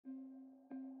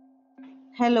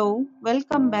Hello,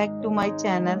 welcome back to my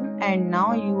channel, and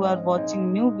now you are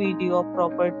watching new video of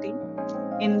property.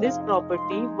 In this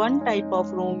property, one type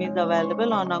of room is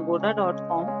available on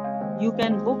agoda.com. You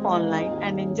can book online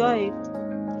and enjoy it.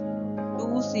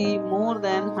 To see more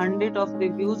than 100 of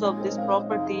reviews of this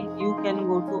property, you can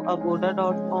go to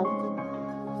agoda.com.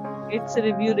 Its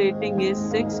review rating is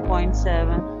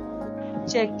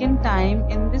 6.7. Check-in time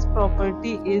in this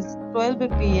property is 12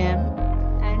 p.m.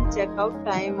 and checkout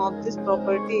time of this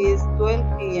property is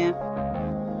 12 p.m.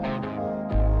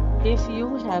 If you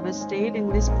have stayed in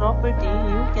this property,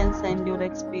 you can send your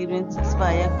experiences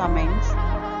via comments.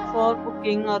 For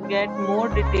booking or get more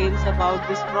details about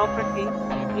this property,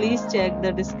 please check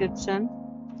the description.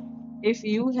 If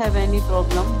you have any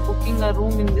problem booking a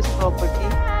room in this property,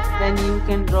 then you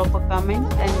can drop a comment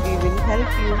and we will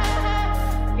help you.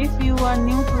 If you are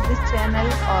new to this channel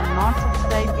or not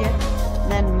subscribed yet,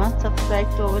 then must subscribe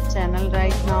to our channel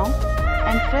right now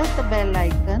and press the bell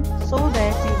icon so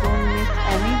that you don't miss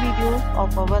any videos of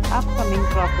our upcoming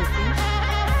property.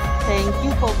 Thank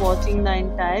you for watching the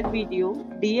entire video.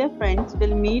 Dear friends,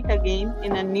 we'll meet again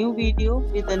in a new video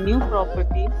with a new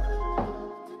property.